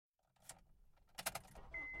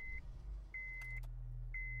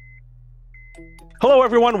Hello,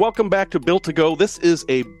 everyone. Welcome back to Built to Go. This is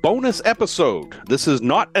a bonus episode. This is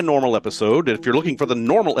not a normal episode. If you're looking for the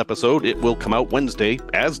normal episode, it will come out Wednesday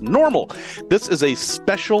as normal. This is a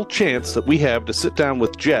special chance that we have to sit down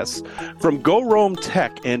with Jess from Go Roam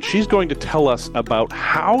Tech, and she's going to tell us about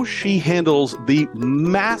how she handles the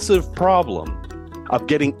massive problem of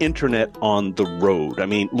getting internet on the road. I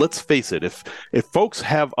mean, let's face it, if folks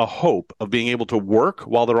have a hope of being able to work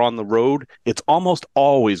while they're on the road, it's almost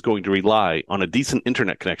always going to rely on a decent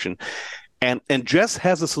internet connection. And Jess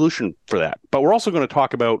has a solution for that. But we're also going to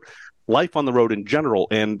talk about life on the road in general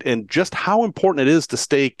and just how important it is to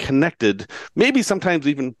stay connected, maybe sometimes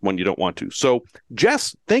even when you don't want to. So,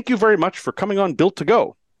 Jess, thank you very much for coming on Built to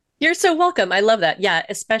Go. You're so welcome. I love that. Yeah,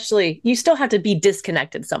 especially you still have to be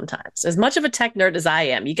disconnected sometimes. As much of a tech nerd as I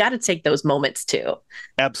am, you got to take those moments too.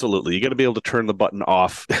 Absolutely. You got to be able to turn the button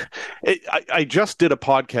off. I just did a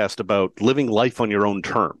podcast about living life on your own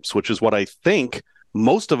terms, which is what I think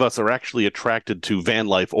most of us are actually attracted to van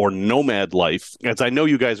life or nomad life, as I know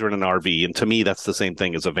you guys are in an RV, and to me, that's the same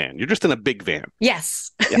thing as a van. You're just in a big van. Yes,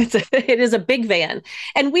 yeah. It is a big van.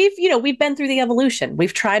 And we've been through the evolution.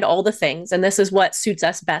 We've tried all the things, and this is what suits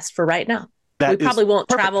us best for right now. We probably won't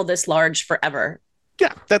travel this large forever.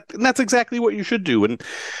 Yeah, that's exactly what you should do. And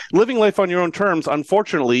living life on your own terms,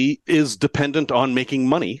 unfortunately, is dependent on making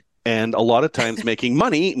money. And a lot of times making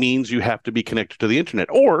money means you have to be connected to the internet.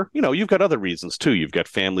 Or, you've got other reasons too. You've got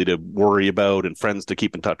family to worry about and friends to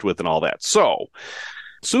keep in touch with and all that. So,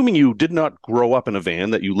 assuming you did not grow up in a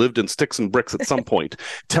van, that you lived in sticks and bricks at some point,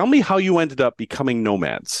 tell me how you ended up becoming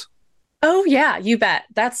nomads. Oh, yeah, you bet.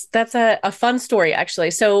 That's a fun story,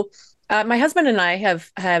 actually. So my husband and I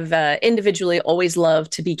have individually always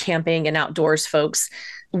loved to be camping and outdoors folks.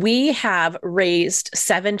 We have raised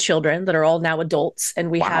 7 children that are all now adults, and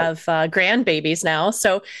we have grandbabies now.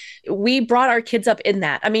 So we brought our kids up in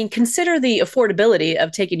that. I mean, consider the affordability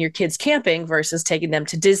of taking your kids camping versus taking them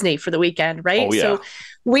to Disney for the weekend, right? Oh,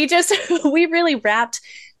 yeah. So we really wrapped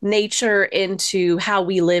nature into how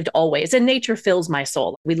we lived always. And nature fills my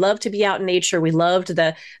soul. We love to be out in nature. We loved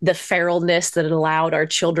the feralness that it allowed our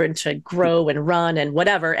children to grow and run and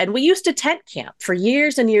whatever. And we used to tent camp for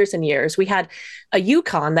years and years and years. We had a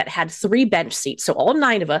Yukon that had 3 bench seats. So all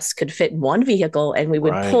 9 of us could fit in one vehicle, and we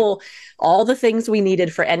would pull all the things we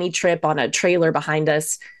needed for any trip on a trailer behind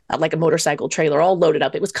us, like a motorcycle trailer, all loaded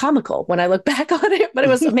up. It was comical when I look back on it, but it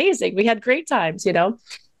was amazing. We had great times,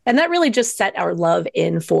 And that really just set our love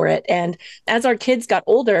in for it. And as our kids got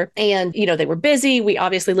older and, they were busy, we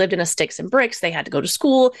obviously lived in a sticks and bricks. They had to go to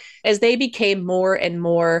school. As they became more and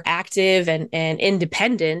more active and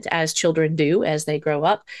independent, as children do as they grow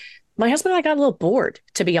up, my husband and I got a little bored,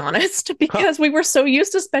 to be honest, because we were so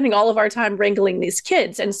used to spending all of our time wrangling these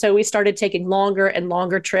kids. And so we started taking longer and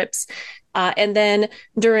longer trips. And then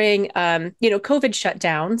during, COVID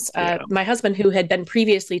shutdowns, my husband, who had been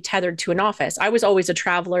previously tethered to an office, I was always a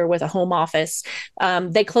traveler with a home office.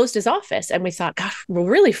 They closed his office, and we thought, gosh, we're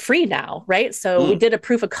really free now, right? So we did a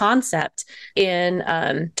proof of concept in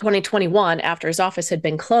 2021 after his office had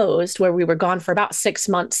been closed, where we were gone for about 6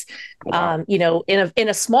 months, in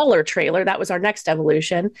a smaller trailer. That was our next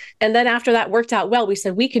evolution. And then after that worked out well, we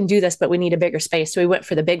said, we can do this, but we need a bigger space. So we went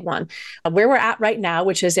for the big one. Where we're at right now,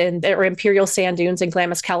 which is in Imperial Sand Dunes in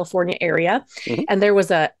Glamis, California area. Mm-hmm. And there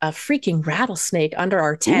was a freaking rattlesnake under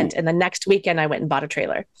our tent. Ooh. And the next weekend I went and bought a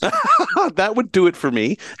trailer. That would do it for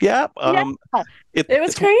me. Yeah. It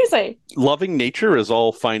was crazy. Loving nature is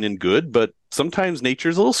all fine and good, but sometimes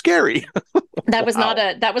nature's a little scary. That was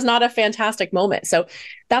not a fantastic moment. So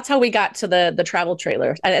that's how we got to the travel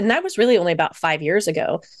trailer. And that was really only about 5 years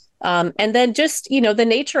ago. And then just, the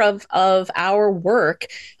nature of our work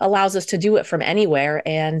allows us to do it from anywhere.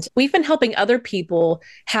 And we've been helping other people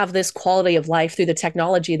have this quality of life through the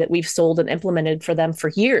technology that we've sold and implemented for them for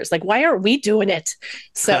years. Like, why aren't we doing it?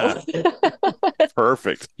 So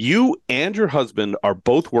perfect. You and your husband are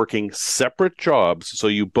both working separate jobs, so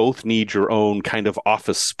you both need your own kind of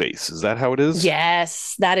office space. Is that how it is?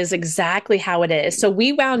 Yes, that is exactly how it is. So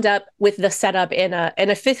we wound up with the setup in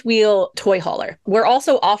a fifth wheel toy hauler. We're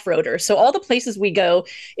also off-roaders. So all the places we go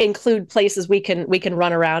include places we can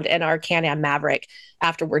run around in our Can-Am Maverick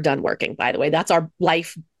after we're done working, by the way. That's our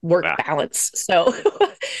life work balance. So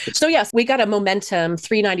So yes, we got a Momentum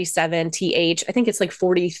 397 TH. I think it's like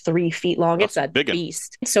 43 feet long. That's it's a big one.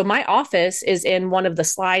 beast. So my office is in one of the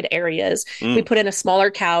slide areas. We put in a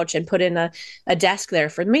smaller couch and put in a desk there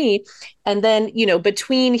for me. And then,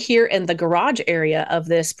 between here and the garage area of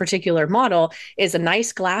this particular model is a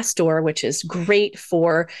nice glass door, which is great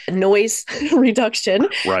for noise reduction.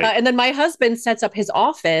 Right. And then my husband sets up his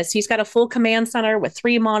office. He's got a full command center with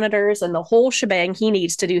 3 monitors and the whole shebang he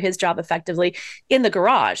needs to do his job effectively in the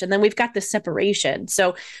garage. And then we've got this separation.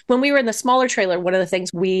 So when we were in the smaller trailer, one of the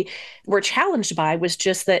things we were challenged by was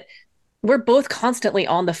just that we're both constantly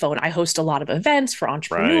on the phone. I host a lot of events for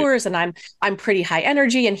entrepreneurs, and I'm pretty high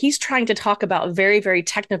energy, and he's trying to talk about very, very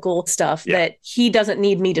technical stuff that he doesn't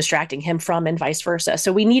need me distracting him from, and vice versa.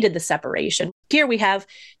 So we needed the separation. Here we have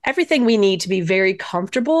everything we need to be very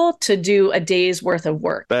comfortable to do a day's worth of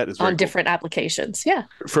work on different applications. Yeah.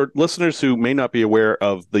 For listeners who may not be aware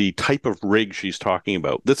of the type of rig she's talking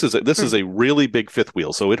about, this is a really big fifth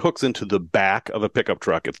wheel. So it hooks into the back of a pickup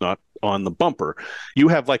truck. It's not on the bumper. You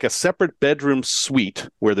have like a separate bedroom suite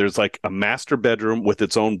where there's like a master bedroom with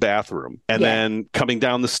its own bathroom. And then coming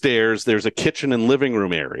down the stairs, there's a kitchen and living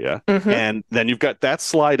room area. And then you've got that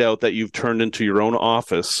slide out that you've turned into your own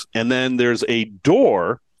office. And then there's a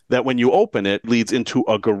door that when you open it leads into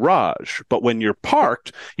a garage. But when you're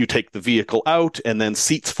parked, you take the vehicle out and then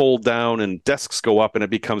seats fold down and desks go up and it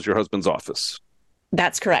becomes your husband's office.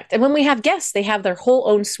 That's correct. And when we have guests, they have their whole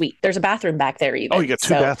own suite. There's a bathroom back there even. Oh, you got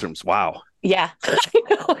 2 bathrooms. Wow. Yeah. I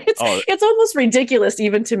know. It's almost ridiculous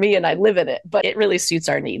even to me, and I live in it, but it really suits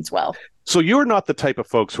our needs well. So you're not the type of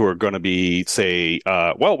folks who are going to be, say,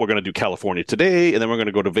 we're going to do California today, and then we're going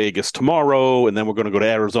to go to Vegas tomorrow, and then we're going to go to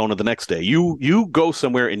Arizona the next day. You go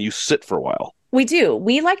somewhere and you sit for a while. We do.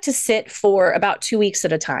 We like to sit for about 2 weeks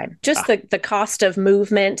at a time. Just the cost of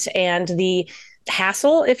movement and the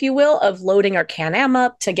hassle, if you will, of loading our Can-Am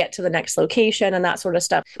up to get to the next location and that sort of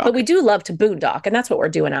stuff. But we do love to boondock, and that's what we're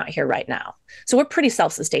doing out here right now. So we're pretty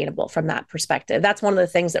self-sustainable from that perspective. That's one of the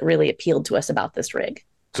things that really appealed to us about this rig.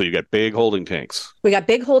 So you got big holding tanks. We got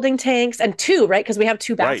big holding tanks, and 2, right? Because we have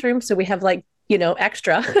 2 bathrooms. So we have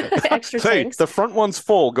extra tanks. The front one's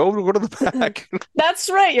full. Go to the back. That's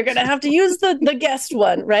right. You're going to have to use the guest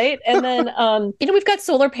one, right? And then, we've got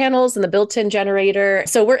solar panels and the built-in generator.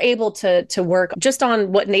 So we're able to work just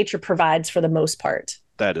on what nature provides for the most part.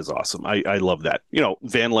 That is awesome. I love that.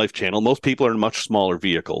 Van Life Channel, most people are in much smaller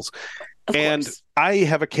vehicles. And I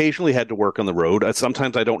have occasionally had to work on the road.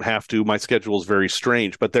 Sometimes I don't have to. My schedule is very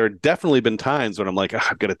strange, but there have definitely been times when I'm like,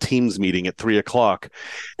 I've got a Teams meeting at 3:00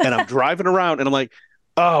 and I'm driving around and I'm like,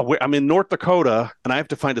 I'm in North Dakota and I have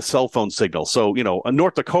to find a cell phone signal. So, in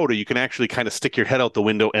North Dakota, you can actually kind of stick your head out the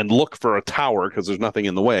window and look for a tower because there's nothing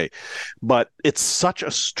in the way. But it's such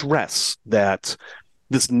a stress that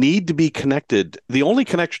this need to be connected. The only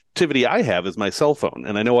connectivity I have is my cell phone.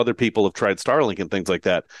 And I know other people have tried Starlink and things like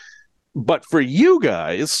that. But for you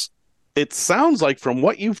guys, it sounds like from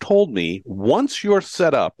what you've told me, once you're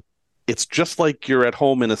set up, it's just like you're at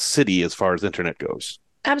home in a city as far as internet goes.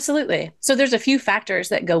 Absolutely. So there's a few factors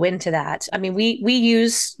that go into that. I mean, we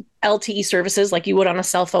use LTE services like you would on a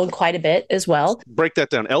cell phone quite a bit as well. Break that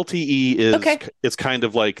down. LTE is kind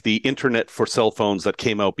of like the internet for cell phones that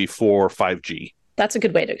came out before 5G. That's a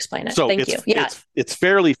good way to explain it. So Thank you. Yeah. It's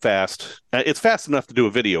fairly fast. It's fast enough to do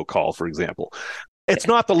a video call, for example. It's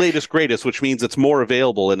not the latest, greatest, which means it's more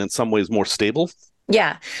available and in some ways more stable.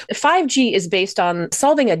 Yeah. 5G is based on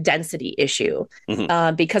solving a density issue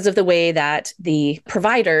because of the way that the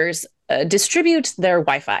providers distribute their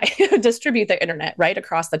Wi-Fi, distribute their internet right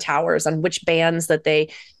across the towers on which bands that they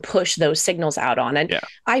push those signals out on. And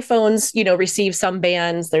iPhones, receive some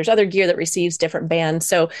bands. There's other gear that receives different bands.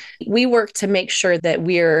 So we work to make sure that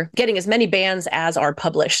we're getting as many bands as are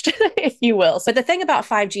published, if you will. But the thing about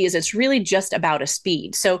 5G is it's really just about a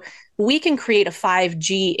speed. So we can create a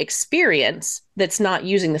 5G experience that's not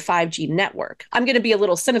using the 5G network. I'm going to be a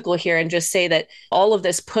little cynical here and just say that all of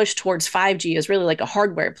this push towards 5G is really like a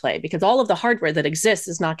hardware play because all of the hardware that exists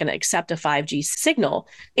is not going to accept a 5G signal.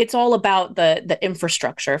 It's all about the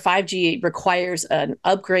infrastructure. 5G requires an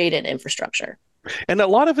upgrade in infrastructure. And a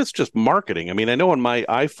lot of it's just marketing. I mean, I know on my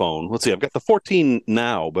iPhone, let's see, I've got the 14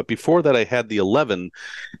 now, but before that I had the 11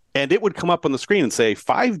 and it would come up on the screen and say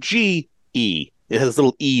 5G E. It has a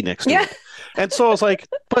little E next to it. And so I was like,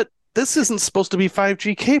 but this isn't supposed to be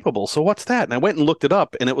 5G capable. So what's that? And I went and looked it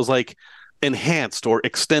up and it was like enhanced or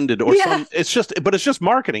extended or some, it's just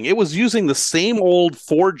marketing. It was using the same old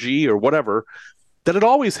 4G or whatever that it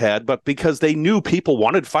always had, but because they knew people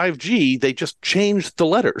wanted 5G, they just changed the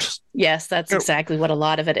letters. Yes, that's exactly what a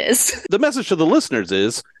lot of it is. The message to the listeners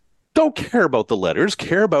is Don't care about the letters.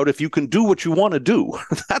 Care about if you can do what you want to do.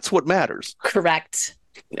 That's what matters. Correct.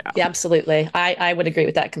 Yeah, absolutely. I would agree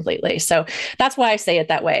with that completely. So that's why I say it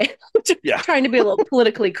that way. Trying to be a little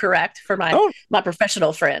politically correct for my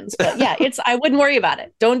professional friends. But yeah, I wouldn't worry about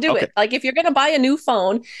it. Don't do it. Like if you're going to buy a new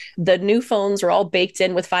phone, the new phones are all baked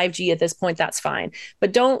in with 5G at this point. That's fine.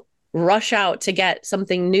 But don't rush out to get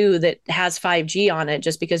something new that has 5G on it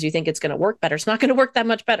just because you think it's going to work better. It's not going to work that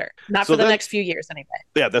much better. Not for the next few years anyway.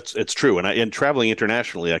 Yeah, it's true. And traveling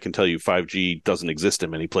internationally, I can tell you 5G doesn't exist in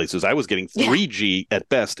many places. I was getting 3G at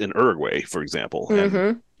best in Uruguay, for example.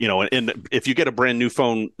 And, and if you get a brand new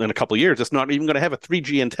phone in a couple of years, it's not even going to have a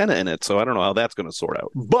 3G antenna in it. So I don't know how that's going to sort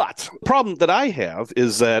out. But the problem that I have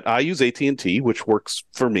is that I use AT&T, which works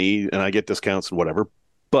for me, and I get discounts and whatever.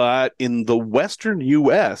 But in the Western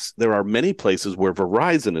U.S., there are many places where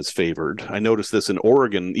Verizon is favored. I noticed this in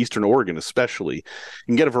Oregon, Eastern Oregon especially. You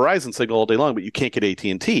can get a Verizon signal all day long, but you can't get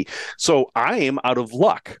AT&T. So I am out of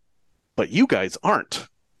luck, but you guys aren't.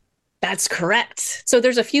 That's correct. So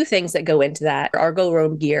there's a few things that go into that. Our Go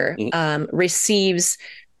Roam gear receives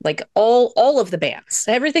like all of the bands,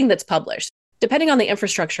 everything that's published. Depending on the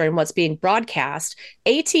infrastructure and what's being broadcast,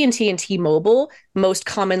 AT&T and T-Mobile most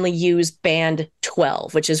commonly use band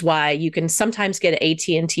 12, which is why you can sometimes get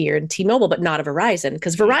AT&T or T-Mobile, but not a Verizon,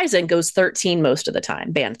 because Verizon goes 13 most of the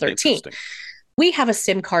time, band 13. We have a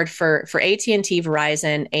SIM card for AT&T,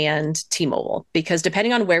 Verizon, and T-Mobile, because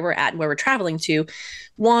depending on where we're at and where we're traveling to,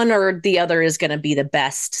 one or the other is going to be the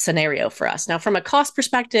best scenario for us. Now, from a cost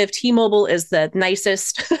perspective, T-Mobile is the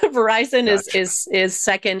nicest. Verizon is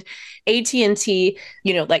second. AT&T,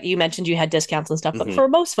 like you mentioned, you had discounts and stuff, but for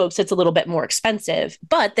most folks, it's a little bit more expensive.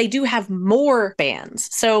 But they do have more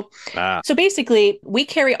bands. So basically, we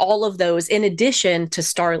carry all of those in addition to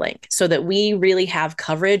Starlink, so that we really have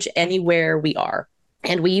coverage anywhere we are.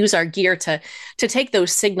 And we use our gear to take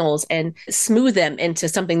those signals and smooth them into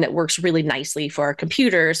something that works really nicely for our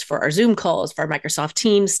computers, for our Zoom calls, for our Microsoft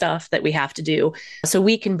Teams stuff that we have to do. So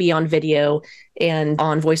we can be on video and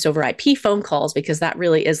on voice over IP phone calls, because that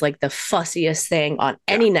really is like the fussiest thing on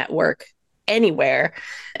any network anywhere,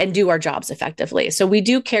 and do our jobs effectively. So we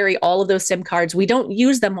do carry all of those SIM cards. We don't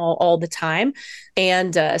use them all the time.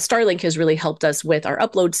 And Starlink has really helped us with our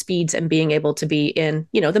upload speeds and being able to be in,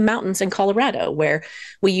 the mountains in Colorado, where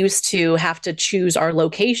we used to have to choose our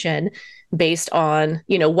location based on,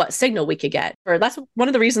 what signal we could get. Or that's one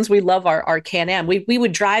of the reasons we love our Can-Am. We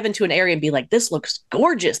would drive into an area and be like, this looks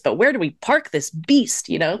gorgeous, but where do we park this beast,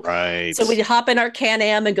 Right. So we'd hop in our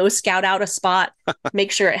Can-Am and go scout out a spot,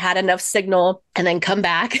 make sure it had enough signal, and then come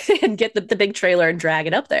back and get the big trailer and drag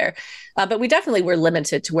it up there. But we definitely were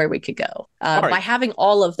limited to where we could go. By having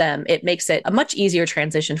all of them, it makes it a much easier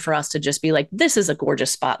transition for us to just be like, this is a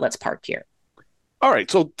gorgeous spot, let's park here. All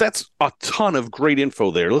right, so that's a ton of great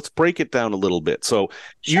info there. Let's break it down a little bit. So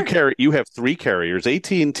you have three carriers: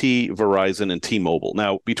 AT&T, Verizon, and T-Mobile.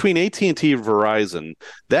 Now, between AT&T and Verizon,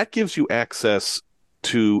 that gives you access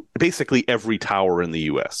to basically every tower in the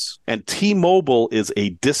U.S. And T-Mobile is a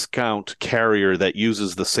discount carrier that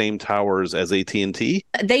uses the same towers as AT&T.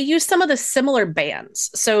 They use some of the similar bands.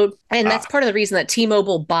 And that's part of the reason that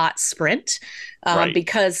T-Mobile bought Sprint.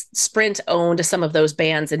 Because Sprint owned some of those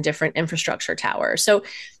bands in different infrastructure towers. So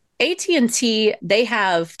AT&T, they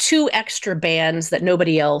have 2 extra bands that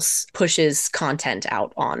nobody else pushes content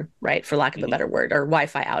out on, right? For lack of a better word, or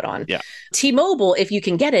Wi-Fi out on. Yeah. T-Mobile, if you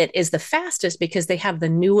can get it, is the fastest because they have the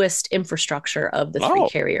newest infrastructure of the 3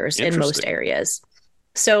 carriers in most areas.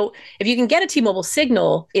 So if you can get a T-Mobile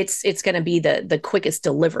signal, it's going to be the quickest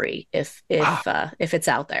delivery if it's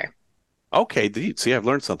out there. Okay, see, I've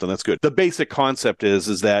learned something. That's good. The basic concept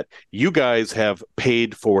is that you guys have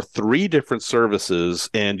paid for 3 different services,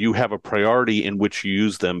 and you have a priority in which you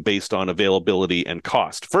use them based on availability and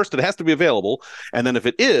cost. First, it has to be available, and then if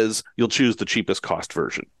it is, you'll choose the cheapest cost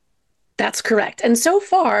version. That's correct. And so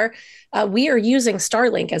far, we are using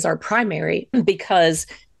Starlink as our primary because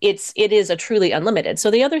it is a truly unlimited.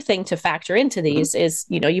 So the other thing to factor into these is,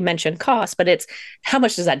 you mentioned cost, but it's how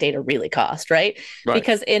much does that data really cost, right?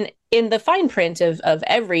 Because in the fine print of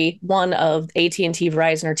every one of AT&T,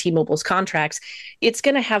 Verizon, or T-Mobile's contracts, it's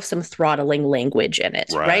going to have some throttling language in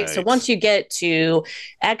it, right? So once you get to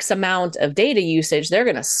X amount of data usage, they're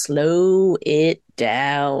going to slow it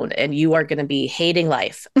down, and you are going to be hating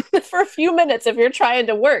life for a few minutes if you're trying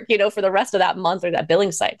to work, for the rest of that month or that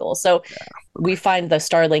billing cycle. So we find the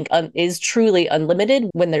Starlink is truly unlimited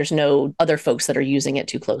when there's no other folks that are using it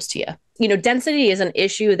too close to you. Density is an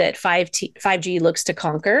issue that 5G looks to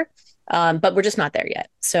conquer. But we're just not there yet.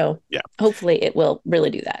 So hopefully it will really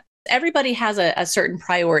do that. Everybody has a certain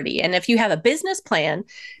priority. And if you have a business plan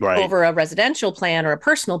over a residential plan or a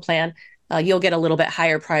personal plan, you'll get a little bit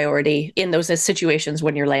higher priority in those situations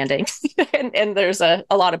when you're landing. and there's a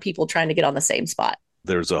lot of people trying to get on the same spot.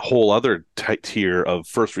 There's a whole other tier of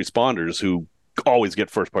first responders who always get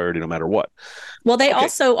first priority no matter what. Well, they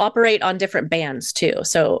also operate on different bands too.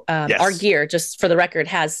 So our gear, just for the record,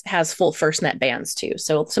 has full FirstNet bands too.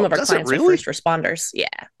 So some of our clients are first responders. Yeah.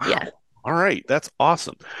 Wow. Yeah. All right. That's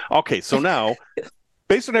awesome. Okay. So now,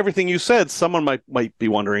 based on everything you said, someone might be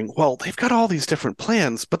wondering, well, they've got all these different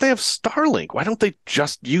plans, but they have Starlink. Why don't they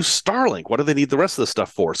just use Starlink? What do they need the rest of the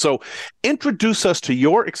stuff for? So introduce us to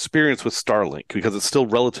your experience with Starlink, because it's still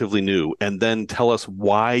relatively new, and then tell us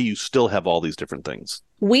why you still have all these different things.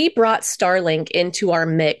 We brought Starlink into our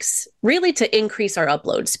mix really to increase our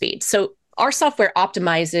upload speed. So our software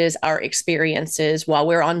optimizes our experiences while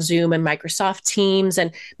we're on Zoom and Microsoft Teams.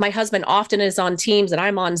 And my husband often is on Teams and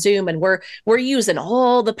I'm on Zoom, and we're using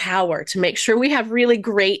all the power to make sure we have really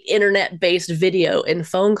great internet-based video and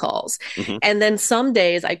phone calls. Mm-hmm. And then some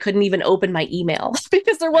days I couldn't even open my email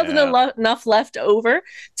because there wasn't enough left over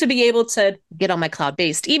to be able to get on my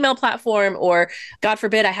cloud-based email platform, or God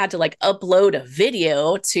forbid I had to upload a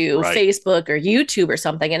video to Facebook or YouTube or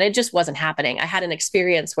something, and it just wasn't happening. I had an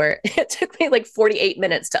experience where it took me 48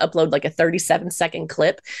 minutes to upload a 37-second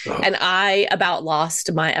clip. And I about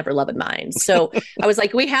lost my ever-loving mind. So I was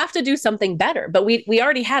like, we have to do something better. But we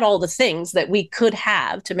already had all the things that we could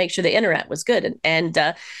have to make sure the internet was good.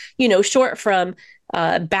 And short from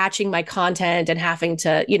batching my content and having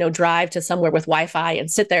to, drive to somewhere with Wi-Fi and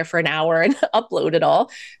sit there for an hour and upload it all,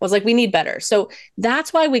 I was like, we need better. So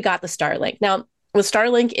that's why we got the Starlink. Now, with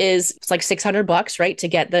Starlink it's like $600, right, to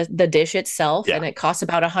get the dish itself. Yeah. And it costs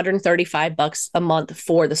about $135 a month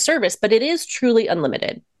for the service, but it is truly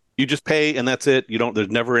unlimited. You just pay and that's it. There's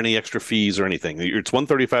never any extra fees or anything. It's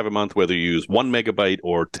 $135 a month, whether you use 1 megabyte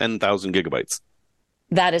or 10,000 gigabytes.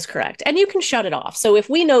 That is correct. And you can shut it off. So if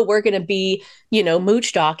we know we're going to be,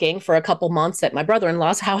 mooch docking for a couple months at my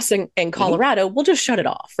brother-in-law's house in Colorado, we'll just shut it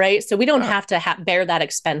off, right? So we don't have to bear that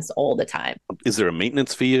expense all the time. Is there a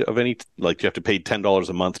maintenance fee of any, do you have to pay $10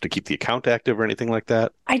 a month to keep the account active or anything like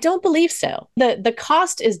that? I don't believe so. The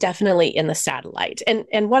cost is definitely in the satellite.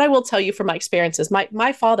 And what I will tell you from my experiences,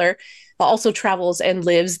 my father also travels and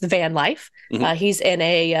lives the van life. Mm-hmm. He's in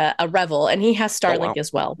a Revel, and he has Starlink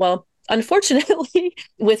as well. Well, unfortunately,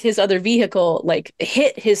 with his other vehicle,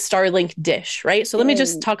 hit his Starlink dish, right? So let me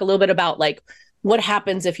just talk a little bit about what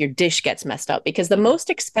happens if your dish gets messed up, because the most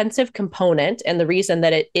expensive component, and the reason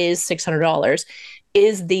that it is $600,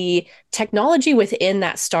 is the technology within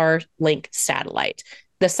that Starlink satellite.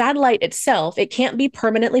 The satellite itself, it can't be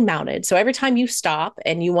permanently mounted. So every time you stop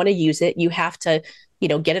and you want to use it, you have to,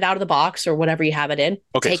 get it out of the box or whatever you have it in,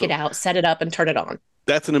 take it out, set it up, and turn it on.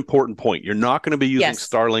 That's an important point. You're not going to be using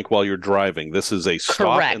Starlink while you're driving. This is a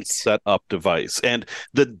stop and set up device. And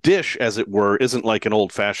the dish, as it were, isn't like an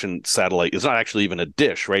old-fashioned satellite. It's not actually even a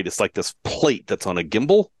dish, right? It's like this plate that's on a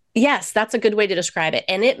gimbal. Yes, that's a good way to describe it.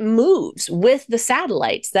 And it moves with the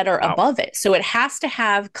satellites that are above it. So it has to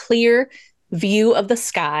have clear view of the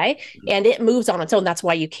sky, and it moves on its own. That's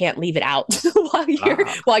why you can't leave it out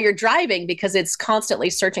while you're driving, because it's constantly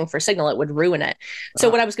searching for signal. It would ruin it. So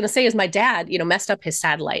what I was going to say is my dad, messed up his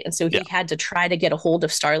satellite, and so he had to try to get a hold of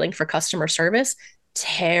Starlink for customer service.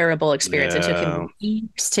 Terrible experience. It took him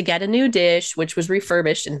weeks to get a new dish, which was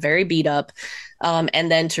refurbished and very beat up,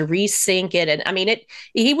 and then to resync it. And I mean,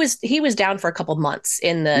 he was down for a couple months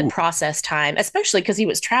in the process time, especially because he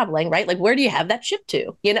was traveling, right? Where do you have that shipped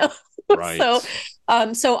to? Right.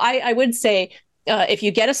 So I would say, if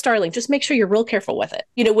you get a Starlink, just make sure you're real careful with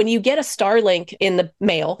it. When you get a Starlink in the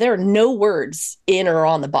mail, there are no words in or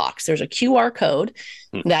on the box. There's a QR code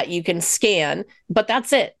that you can scan, but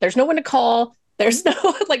that's it. There's no one to call. There's no,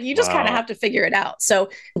 you just kind of have to figure it out. So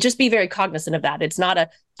just be very cognizant of that. It's not a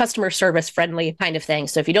customer service friendly kind of thing.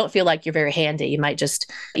 So if you don't feel like you're very handy, you might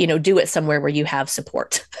just, do it somewhere where you have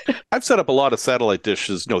support. I've set up a lot of satellite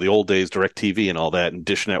dishes, the old days, DirecTV and all that, and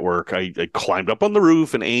Dish Network. I climbed up on the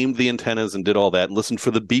roof and aimed the antennas and did all that and listened for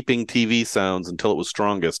the beeping TV sounds until it was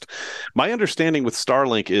strongest. My understanding with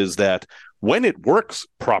Starlink is that when it works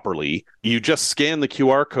properly, you just scan the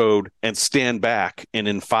QR code and stand back, and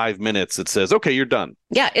in 5 minutes it says, okay, you're done.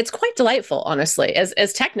 Yeah, it's quite delightful, honestly.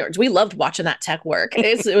 As tech nerds, we loved watching that tech work.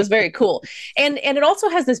 It was very cool. And it also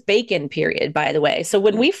has this bake-in period, by the way. So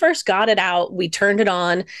when we first got it out, we turned it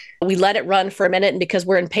on, we let it run for a minute, and because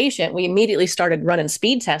we're impatient, we immediately started running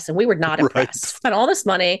speed tests, and we were not impressed. Spent all this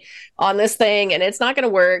money on this thing, and it's not going to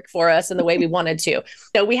work for us in the way we wanted to.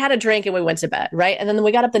 So we had a drink and we went to bed, right? And then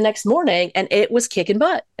we got up the next morning, point, and it was kicking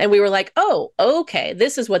butt. And we were like, oh, okay,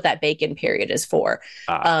 this is what that bake-in period is for,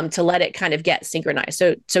 to let it kind of get synchronized.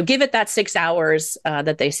 So give it that 6 hours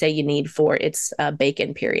that they say you need for its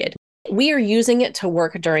bake-in period. We are using it to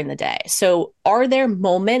work during the day. So are there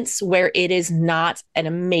moments where it is not an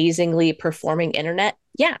amazingly performing internet?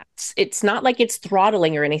 Yeah, it's not like it's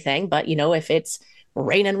throttling or anything, but if it's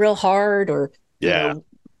raining real hard or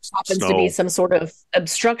happens to be some sort of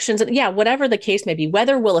obstructions, whatever the case may be,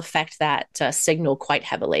 weather will affect that signal quite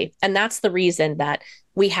heavily. And that's the reason that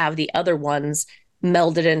we have the other ones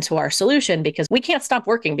melded into our solution, because we can't stop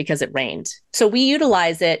working because it rained. So we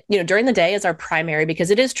utilize it, during the day as our primary,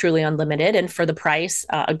 because it is truly unlimited and for the price,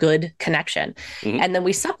 a good connection. Mm-hmm. And then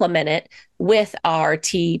we supplement it with our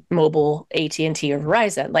T-Mobile, AT&T, or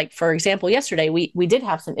Verizon. Like, for example, yesterday, we did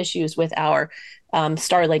have some issues with our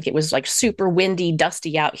Starlink. It was like super windy,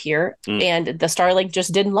 dusty out here, and the Starlink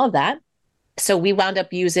just didn't love that. So we wound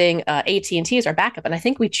up using AT&T as our backup. And I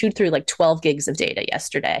think we chewed through like 12 gigs of data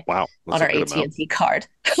yesterday on our AT&T card.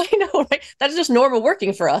 I know, right? That's just normal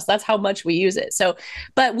working for us. That's how much we use it. So,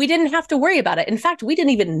 but we didn't have to worry about it. In fact, we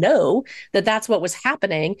didn't even know that that's what was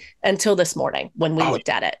happening until this morning when we looked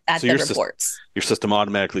at it at the reports. Your system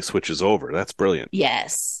automatically switches over. That's brilliant.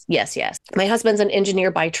 Yes. My husband's an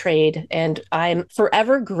engineer by trade, and I'm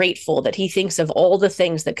forever grateful that he thinks of all the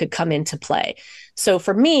things that could come into play. So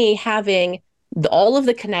for me, having all of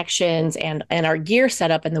the connections and our gear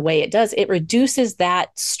set up in the way it does, it reduces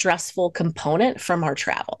that stressful component from our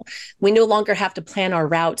travel. We no longer have to plan our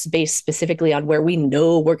routes based specifically on where we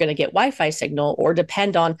know we're going to get Wi-Fi signal or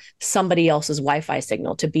depend on somebody else's Wi-Fi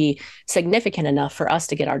signal to be significant enough for us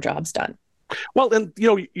to get our jobs done. Well, and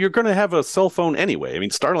you're going to have a cell phone anyway. I mean,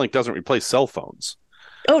 Starlink doesn't replace cell phones.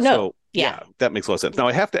 Oh, no. So, yeah, that makes a lot of sense. Now,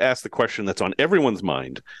 I have to ask the question that's on everyone's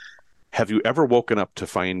mind. Have you ever woken up to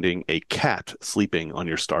finding a cat sleeping on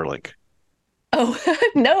your Starlink? Oh,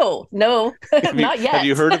 no, not yet. Have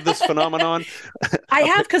you heard of this phenomenon? I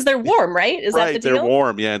have, because they're warm, right? Is that the deal? They're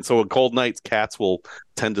warm, yeah. And so on cold nights, cats will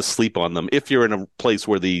tend to sleep on them if you're in a place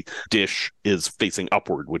where the dish is facing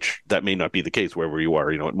upward, which that may not be the case wherever you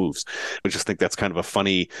are. It moves. I just think that's kind of a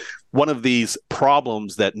funny, one of these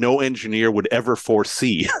problems that no engineer would ever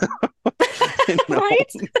foresee.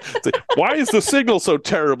 Right? Like, why is the signal so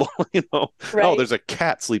terrible? Right. Oh, there's a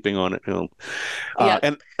cat sleeping on it.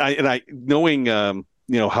 And I knowing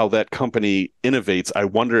how that company innovates, I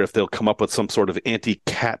wonder if they'll come up with some sort of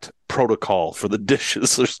anti-cat protocol for the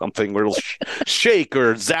dishes or something where it'll shake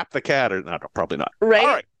or zap the cat, or no, probably not. Right. All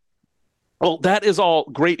right. Well, that is all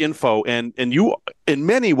great info, and you, in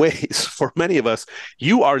many ways, for many of us,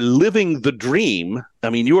 you are living the dream. I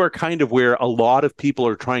mean, you are kind of where a lot of people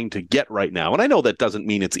are trying to get right now. And I know that doesn't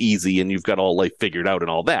mean it's easy and you've got all life figured out and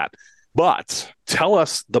all that. But tell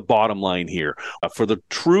us the bottom line here. For the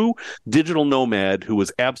true digital nomad who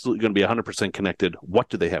is absolutely going to be 100% connected, what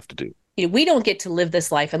do they have to do? We don't get to live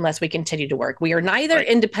this life unless we continue to work. We are neither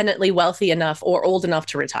independently wealthy enough or old enough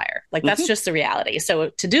to retire. Like, that's just the reality. So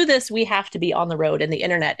to do this, we have to be on the road, and the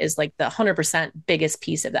internet is like the 100% biggest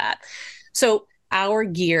piece of that. So our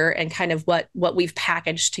gear and kind of what we've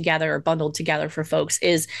packaged together or bundled together for folks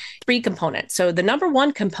is 3 components. So the number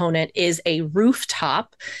one component is a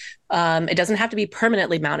rooftop. It doesn't have to be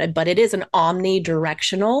permanently mounted, but it is an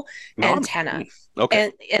omnidirectional antenna.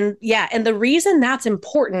 Okay. And the reason that's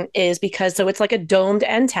important is because it's like a domed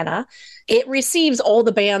antenna. It receives all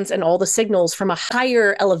the bands and all the signals from a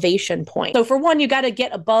higher elevation point. So for one, you got to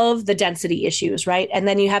get above the density issues, right? And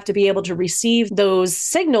then you have to be able to receive those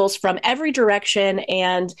signals from every direction.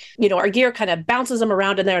 And, our gear kind of bounces them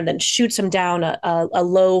around in there and then shoots them down a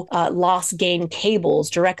low loss gain cables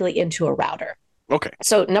directly into a router. Okay.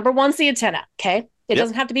 So number one's the antenna. Okay. It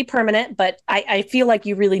doesn't have to be permanent, but I feel like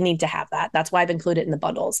you really need to have that. That's why I've included it in the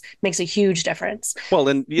bundles. Makes a huge difference. Well,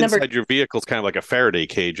 and inside your vehicle is kind of like a Faraday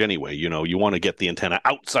cage anyway. You want to get the antenna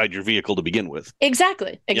outside your vehicle to begin with.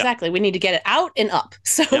 Exactly. Yep. We need to get it out and up.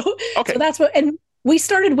 So, okay. So that's what, and we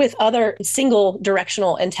started with other single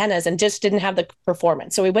directional antennas and just didn't have the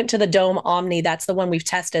performance. So we went to the Dome Omni. That's the one we've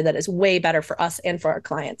tested that is way better for us and for our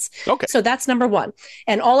clients. Okay. So that's number one.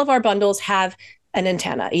 And all of our bundles have an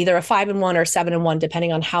antenna, either a 5-in-1 or 7-in-1,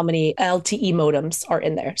 depending on how many LTE modems are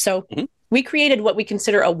in there. So we created what we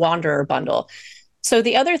consider a Wanderer bundle. So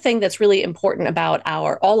the other thing that's really important about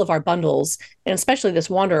all of our bundles, and especially this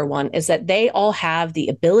Wanderer one, is that they all have the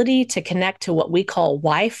ability to connect to what we call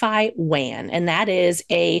Wi-Fi WAN. And that is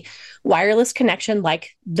a wireless connection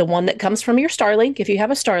like the one that comes from your Starlink, if you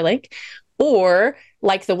have a Starlink, or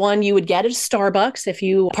like the one you would get at a Starbucks. If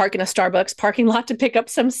you park in a Starbucks parking lot to pick up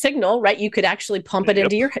some signal, right? You could actually pump it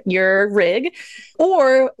into your rig.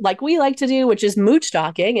 Or like we like to do, which is mooch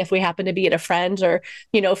docking. If we happen to be at a friend's or,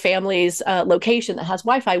 family's location that has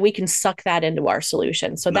Wi-Fi, we can suck that into our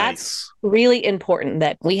solution. So that's really important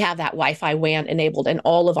that we have that Wi-Fi WAN enabled in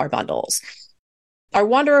all of our bundles. Our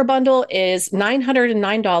Wanderer bundle is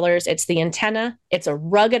 $909. It's the antenna. It's a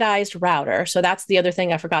ruggedized router. So that's the other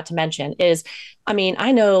thing I forgot to mention is,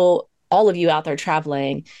 I know all of you out there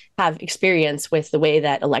traveling have experience with the way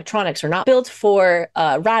that electronics are not built for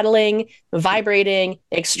rattling, vibrating,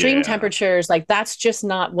 extreme temperatures. Like that's just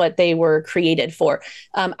not what they were created for.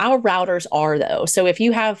 Our routers are though. So if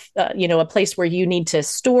you have, a place where you need to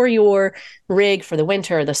store your rig for the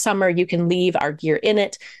winter or the summer, you can leave our gear in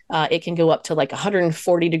it. It can go up to like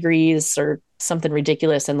 140 degrees or something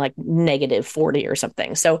ridiculous and like -40 or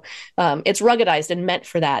something. So it's ruggedized and meant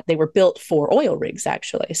for that. They were built for oil rigs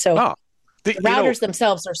actually. So the routers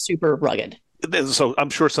themselves are super rugged. So I'm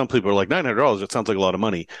sure some people are like $900. It sounds like a lot of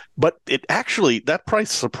money, but it actually, that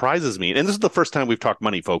price surprises me. And this is the first time we've talked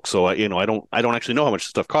money, folks. So I don't actually know how much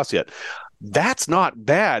stuff costs yet. That's not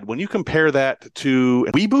bad when you compare that to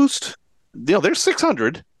WeBoost. They're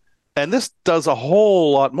 $600, and this does a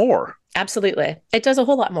whole lot more. Absolutely. It does a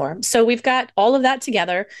whole lot more. So we've got all of that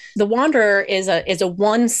together. The Wanderer is a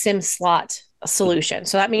one SIM slot solution.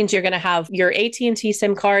 So that means you're going to have your AT&T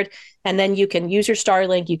SIM card, and then you can use your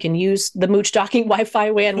Starlink, you can use the mooch docking Wi-Fi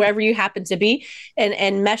WAN wherever you happen to be,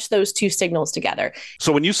 and mesh those two signals together.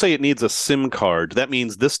 So when you say it needs a SIM card, that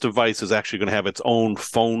means this device is actually going to have its own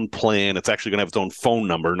phone plan. It's actually going to have its own phone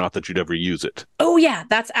number, not that you'd ever use it. Oh yeah,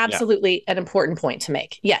 that's absolutely an important point to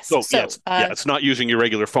make. Yes. So it's not using your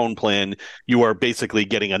regular phone plan. You are basically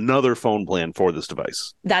getting another phone plan for this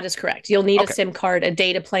device. That is correct. You'll need a SIM card, a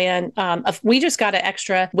data plan. We just got an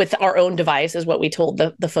extra with our own device is what we told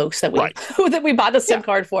the folks that we bought the SIM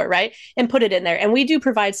card for, right? And put it in there. And we do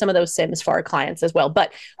provide some of those SIMs for our clients as well.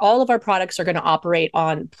 But all of our products are going to operate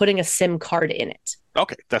on putting a SIM card in it.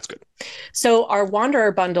 Okay, that's good. So our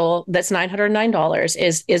Wanderer bundle that's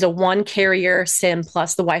 $909 is a one carrier SIM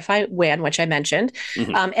plus the Wi-Fi WAN, which I mentioned.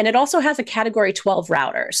 And it also has a category 12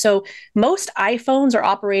 router. So most iPhones are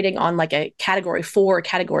operating on like a category 4 or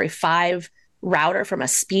category 5 router from a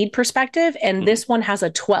speed perspective, and this one has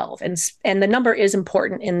a 12, and the number is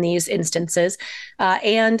important in these instances,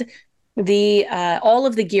 and the all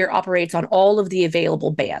of the gear operates on all of the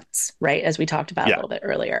available bands, right, as we talked about a little bit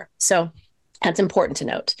earlier. So that's important to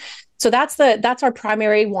note. So that's our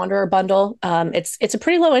primary Wanderer bundle. It's a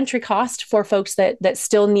pretty low entry cost for folks that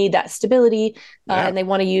still need that stability and they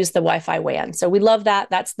want to use the Wi-Fi WAN. So we love that.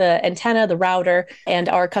 That's the antenna, the router, and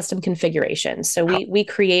our custom configuration. So we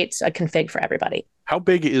create a config for everybody. How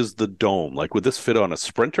big is the dome? Like, would this fit on a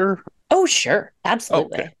Sprinter? Oh, sure,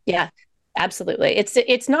 absolutely. Okay. Yeah. Absolutely.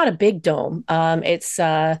 It's not a big dome. It's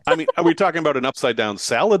I mean, are we talking about an upside down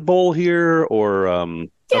salad bowl here or a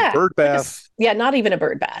bird bath? Not even a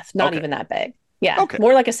bird bath. Not even that big. Yeah. Okay.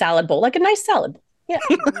 More like a salad bowl, like a nice salad bowl. Yeah.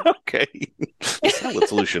 Okay. Salad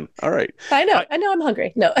solution. All right. I know I'm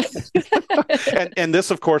hungry. No. and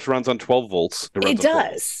this, of course, runs on 12 volts. It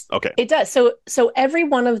does. Okay. It does. So every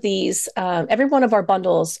one of these, every one of our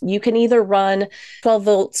bundles, you can either run 12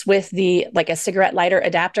 volts with like a cigarette lighter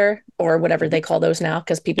adapter or whatever they call those now,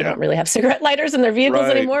 because people don't really have cigarette lighters in their vehicles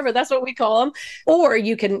anymore, but that's what we call them. Or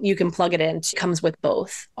you can plug it in. It comes with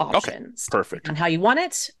both options. Okay. Perfect. And how you want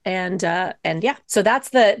it. And yeah, so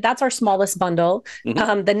that's our smallest bundle.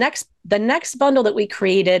 The next bundle that we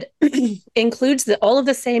created includes all of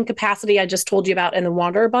the same capacity I just told you about in the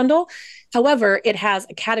Wanderer bundle. However, it has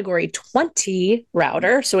a category 20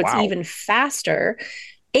 router, so it's even faster.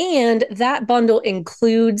 And that bundle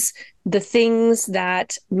includes the things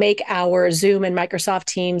that make our Zoom and Microsoft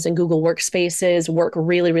Teams and Google Workspaces work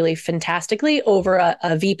really, really fantastically over a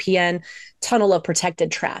VPN tunnel of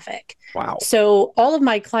protected traffic. Wow. So all of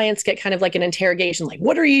my clients get kind of like an interrogation, like,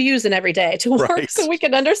 what are you using every day to work? So we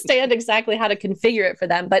can understand exactly how to configure it for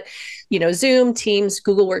them. But, Zoom, Teams,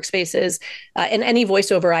 Google Workspaces, and any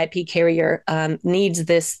voice over IP carrier needs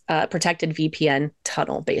this protected VPN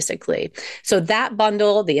tunnel, basically. So that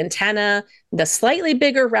bundle, the antenna, the slightly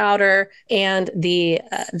bigger router, and the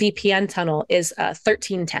VPN tunnel is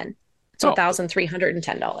 $1,310. So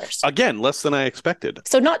 $1,310. Again, less than I expected.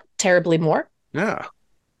 So not terribly more. Yeah.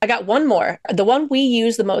 I got one more. The one we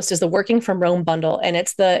use the most is the Working from Roam bundle, and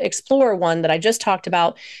it's the Explorer one that I just talked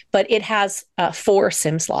about, but it has 4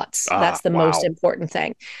 SIM slots. That's the most important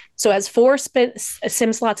thing. So it has 4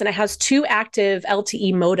 SIM slots, and it has 2 active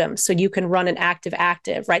LTE modems, so you can run an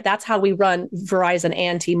active, right? That's how we run Verizon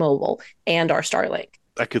and T-Mobile and our Starlink.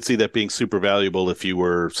 I could see that being super valuable if you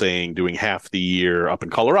were, saying, doing half the year up in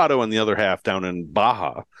Colorado and the other half down in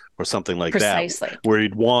Baja or something like Precisely. that, where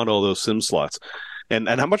you'd want all those SIM slots. And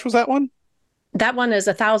how much was that one? That one is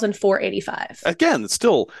 $1,485. Again, it's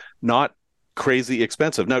still not crazy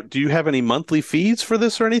expensive. Now, do you have any monthly fees for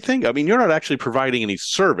this or anything? I mean, you're not actually providing any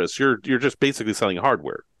service. You're just basically selling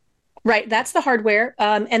hardware. Right. That's the hardware.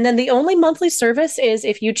 And then the only monthly service is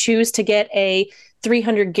if you choose to get a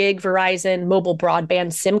 300 gig Verizon mobile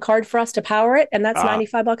broadband SIM card for us to power it. And that's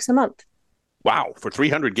 $95 a month. Wow. For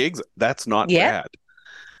 300 gigs? That's not bad.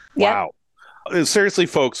 Yeah. Wow. Seriously,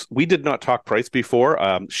 folks, we did not talk price before.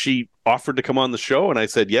 She offered to come on the show, and I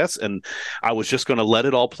said yes, and I was just going to let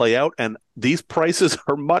it all play out. And these prices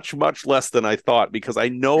are much, much less than I thought, because I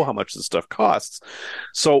know how much this stuff costs.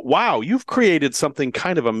 So, wow, you've created something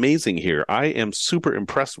kind of amazing here. I am super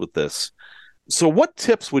impressed with this. So what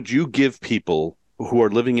tips would you give people who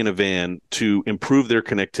are living in a van to improve their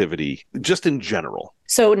connectivity, just in general?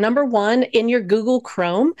 So number one, in your Google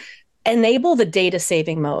Chrome, enable the data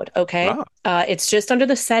saving mode. Okay. It's just under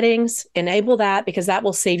the settings, enable that, because that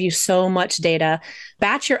will save you so much data.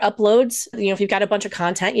 Batch your uploads. If you've got a bunch of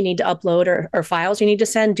content you need to upload or files you need to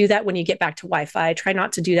send, do that when you get back to Wi-Fi. Try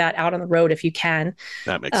not to do that out on the road if you can.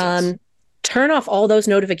 That makes sense. Turn off all those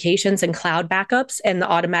notifications and cloud backups and the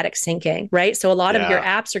automatic syncing, right? So a lot of your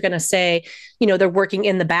apps are going to say, they're working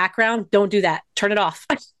in the background. Don't do that. Turn it off.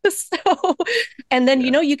 And then,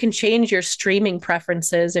 you can change your streaming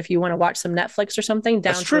preferences if you want to watch some Netflix or something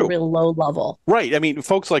down to a real low level. Right. I mean,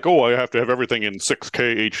 folks like, I have to have everything in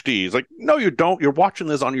 6K HD. It's like, no, you don't. You're watching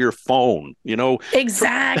this on your phone,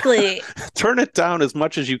 Exactly. Turn it down as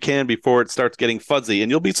much as you can before it starts getting fuzzy, and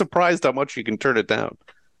you'll be surprised how much you can turn it down.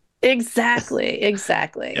 Exactly.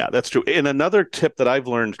 Yeah, that's true. And another tip that I've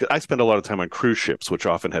learned, I spend a lot of time on cruise ships, which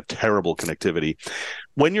often have terrible connectivity.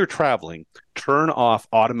 When you're traveling, turn off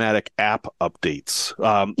automatic app updates.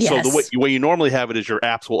 So the way you normally have it is your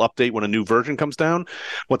apps will update when a new version comes down.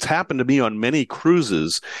 What's happened to me on many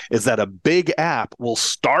cruises is that a big app will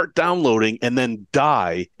start downloading and then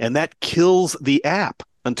die, and that kills the app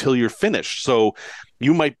until you're finished. So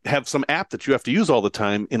you might have some app that you have to use all the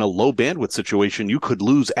time. In a low bandwidth situation, you could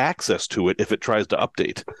lose access to it if it tries to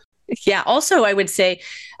update. Yeah. Also, I would say,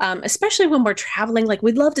 especially when we're traveling, like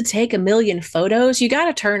we'd love to take a million photos. You got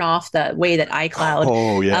to turn off the way that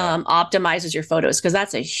iCloud optimizes your photos, because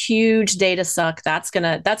that's a huge data suck. That's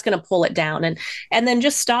gonna pull it down, and then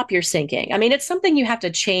just stop your syncing. I mean, it's something you have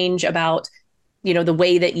to change about the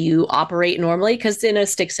way that you operate normally, because in a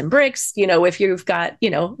sticks and bricks, if you've got,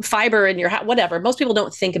 fiber in your house, whatever, most people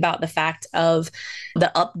don't think about the fact of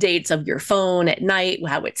the updates of your phone at night,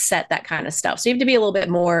 how it's set, that kind of stuff. So you have to be a little bit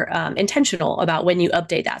more intentional about when you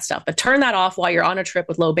update that stuff, but turn that off while you're on a trip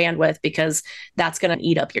with low bandwidth, because that's going to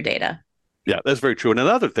eat up your data. Yeah, that's very true. And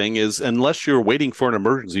another thing is, unless you're waiting for an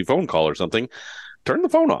emergency phone call or something, turn the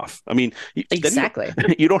phone off. I mean, exactly.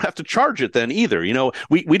 You don't have to charge it then either.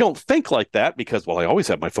 We don't think like that because, I always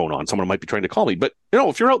have my phone on. Someone might be trying to call me. But,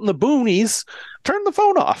 if you're out in the boonies, turn the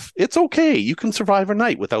phone off. It's okay. You can survive a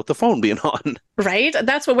night without the phone being on. Right.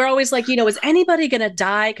 That's what we're always like, is anybody going to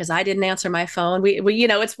die because I didn't answer my phone? We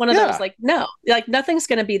it's one of those like, no, like nothing's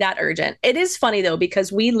going to be that urgent. It is funny, though,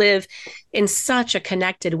 because we live in such a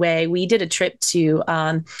connected way. We did a trip to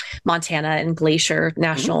Montana and Glacier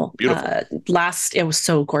National it was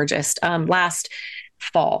so gorgeous. Last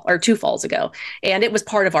fall or 2 falls ago. And it was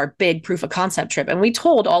part of our big proof of concept trip. And we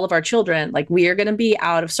told all of our children, like, we are going to be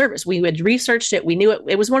out of service. We had researched it. We knew it.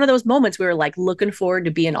 It was one of those moments we were like looking forward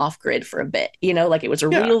to being off grid for a bit, like it was a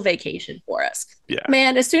real vacation for us. Yeah.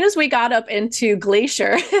 Man, as soon as we got up into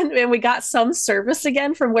Glacier and we got some service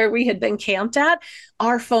again from where we had been camped at,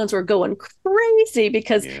 our phones were going crazy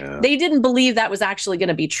because they didn't believe that was actually going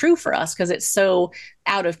to be true for us, because it's so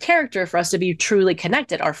out of character for us to be truly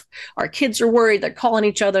connected. Our kids are worried. They're calling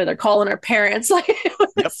each other. They're calling our parents. Like,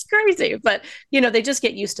 it's crazy. But, they just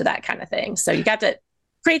get used to that kind of thing. So you got to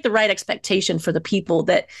create the right expectation for the people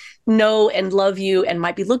that know and love you and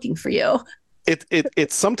might be looking for you.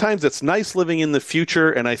 It's sometimes it's nice living in the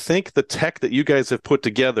future. And I think the tech that you guys have put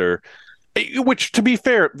together, which, to be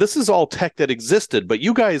fair, this is all tech that existed, but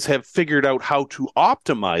you guys have figured out how to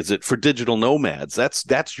optimize it for digital nomads.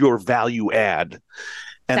 That's your value add.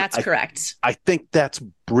 And that's correct. I think that's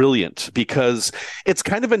brilliant, because it's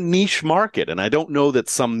kind of a niche market. And I don't know that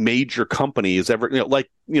some major company is ever,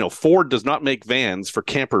 Ford does not make vans for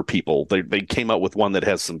camper people. They came out with one that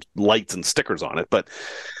has some lights and stickers on it, but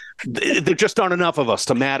there just aren't enough of us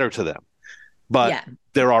to matter to them. but Yeah.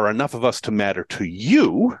 there are enough of us to matter to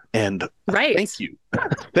you. And Right. thank you.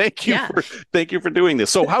 Thank you Yeah. thank you for doing this.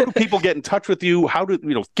 So how do people get in touch with you? How do,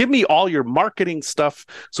 give me all your marketing stuff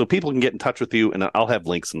so people can get in touch with you. And I'll have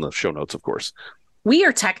links in the show notes, of course. We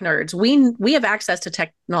are tech nerds. We have access to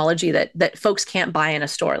technology that folks can't buy in a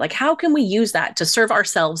store. Like, how can we use that to serve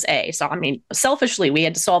ourselves? So, I mean, selfishly, we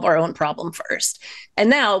had to solve our own problem first. And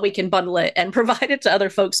now we can bundle it and provide it to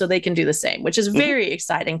other folks so they can do the same, which is very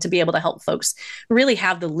exciting to be able to help folks really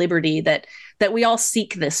have the liberty that we all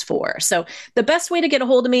seek this for. So the best way to get a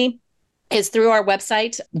hold of me is through our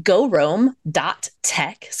website,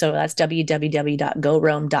 goroam.tech. So that's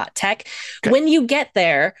www.goroam.tech. Okay. When you get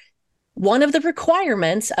there, one of the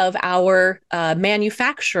requirements of our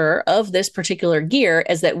manufacturer of this particular gear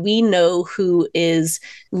is that we know who is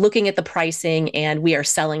looking at the pricing and we are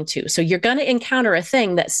selling to. So you're going to encounter a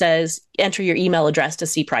thing that says, enter your email address to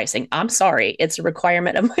see pricing. I'm sorry. It's a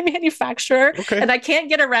requirement of my manufacturer and I can't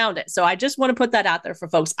get around it. So I just want to put that out there for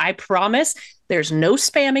folks. I promise there's no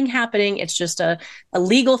spamming happening. It's just a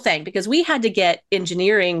legal thing because we had to get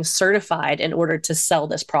engineering certified in order to sell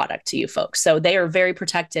this product to you folks. So they are very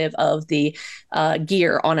protective of the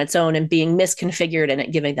gear on its own and being misconfigured and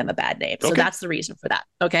it giving them a bad name. So that's the reason for that.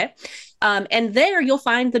 Okay. And there you'll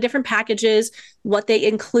find the different packages, what they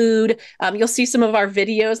include. You'll see some of our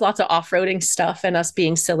videos, lots of off-roading stuff and us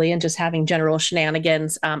being silly and just having general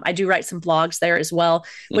shenanigans. I do write some blogs there as well,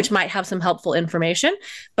 which might have some helpful information,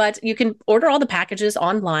 but you can order all the packages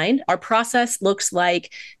online. Our process looks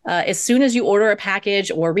like as soon as you order a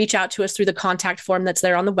package or reach out to us through the contact form that's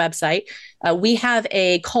there on the website, we have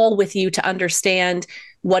a call with you to understand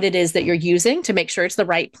what it is that you're using to make sure it's the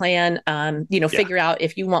right plan, figure out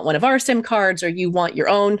if you want one of our SIM cards or you want your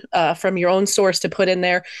own from your own source to put in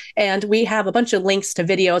there. And we have a bunch of links to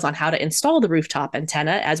videos on how to install the rooftop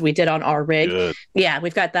antenna as we did on our rig. Good. Yeah,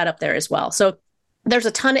 we've got that up there as well. So there's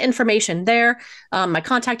a ton of information there. My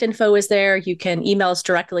contact info is there. You can email us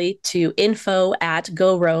directly to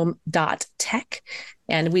info@goroam.tech.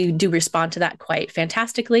 And we do respond to that quite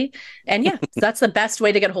fantastically. And yeah, that's the best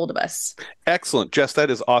way to get a hold of us. Excellent. Jess,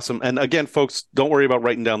 that is awesome. And again, folks, don't worry about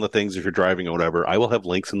writing down the things if you're driving or whatever. I will have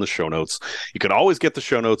links in the show notes. You can always get the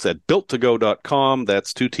show notes at builttogo.com.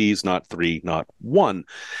 That's 2 T's, not 3, not 1.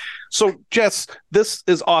 So, Jess, this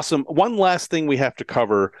is awesome. One last thing we have to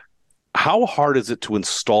cover. How hard is it to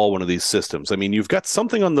install one of these systems? I mean, you've got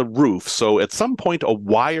something on the roof, so at some point a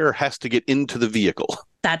wire has to get into the vehicle.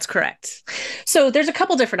 That's correct. So there's a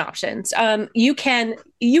couple different options. You can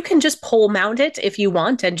just pole mount it if you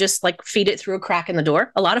want and just like feed it through a crack in the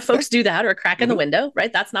door. A lot of folks do that, or a crack in the window,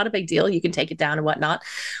 right? That's not a big deal. You can take it down and whatnot.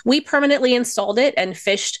 We permanently installed it and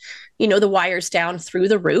fished, the wires down through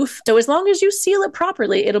the roof. So as long as you seal it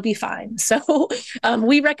properly, it'll be fine. So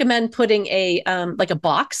we recommend putting a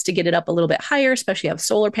box to get it up a little bit higher, especially if you have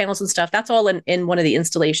solar panels and stuff. That's all in one of the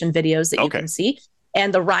installation videos that you can see.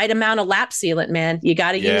 And the right amount of lap sealant, man. You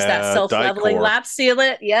got to use that self-leveling lap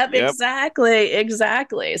sealant. Yep,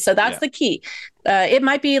 exactly. So that's the key. It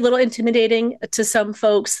might be a little intimidating to some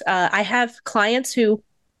folks. I have clients who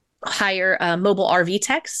hire mobile RV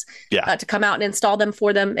techs to come out and install them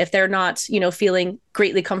for them. If they're not, feeling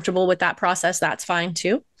greatly comfortable with that process, that's fine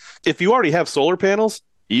too. If you already have solar panels,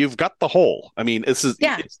 you've got the hole. I mean, it's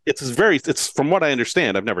from what I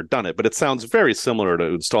understand, I've never done it, but it sounds very similar to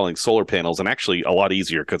installing solar panels and actually a lot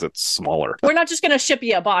easier because it's smaller. We're not just going to ship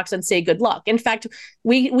you a box and say good luck. In fact,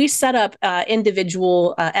 we set up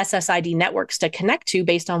individual SSID networks to connect to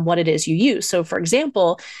based on what it is you use. So for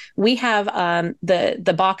example, we have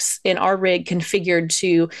the box in our rig configured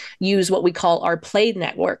to use what we call our Play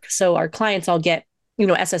network. So our clients all get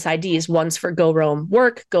SSIDs, one's for Go Roam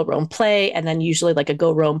Work, Go Roam Play, and then usually like a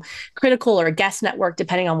Go Roam Critical or a guest network,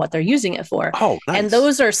 depending on what they're using it for. Oh, nice. And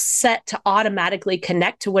those are set to automatically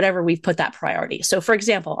connect to whatever we've put that priority. So for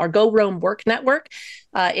example, our Go Roam Work network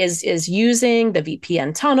is using the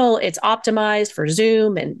VPN tunnel. It's optimized for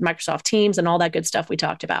Zoom and Microsoft Teams and all that good stuff we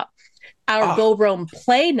talked about. Our Go Roam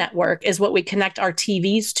Play network is what we connect our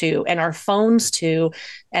TVs to and our phones to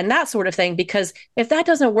and that sort of thing, because if that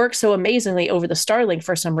doesn't work so amazingly over the Starlink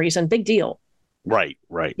for some reason, big deal. Right.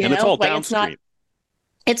 And it's all downstream.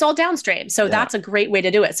 It's all downstream. So that's a great way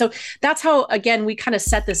to do it. So that's how, again, we kind of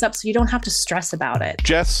set this up so you don't have to stress about it.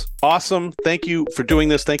 Jess, awesome. Thank you for doing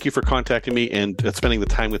this. Thank you for contacting me and spending the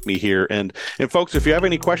time with me here. And folks, if you have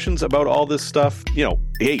any questions about all this stuff,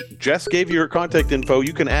 hey, Jess gave you her contact info.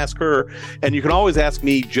 You can ask her, and you can always ask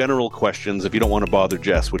me general questions if you don't want to bother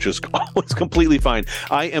Jess, which is always completely fine.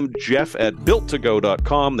 I am Jeff at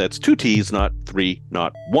builttogo.com. That's 2 T's, not 3,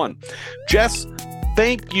 not 1. Jess,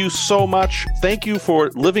 thank you so much. Thank you for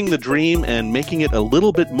living the dream and making it a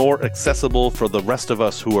little bit more accessible for the rest of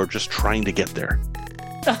us who are just trying to get there.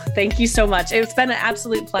 Oh, thank you so much. It's been an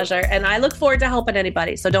absolute pleasure, and I look forward to helping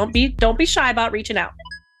anybody. So don't be shy about reaching out.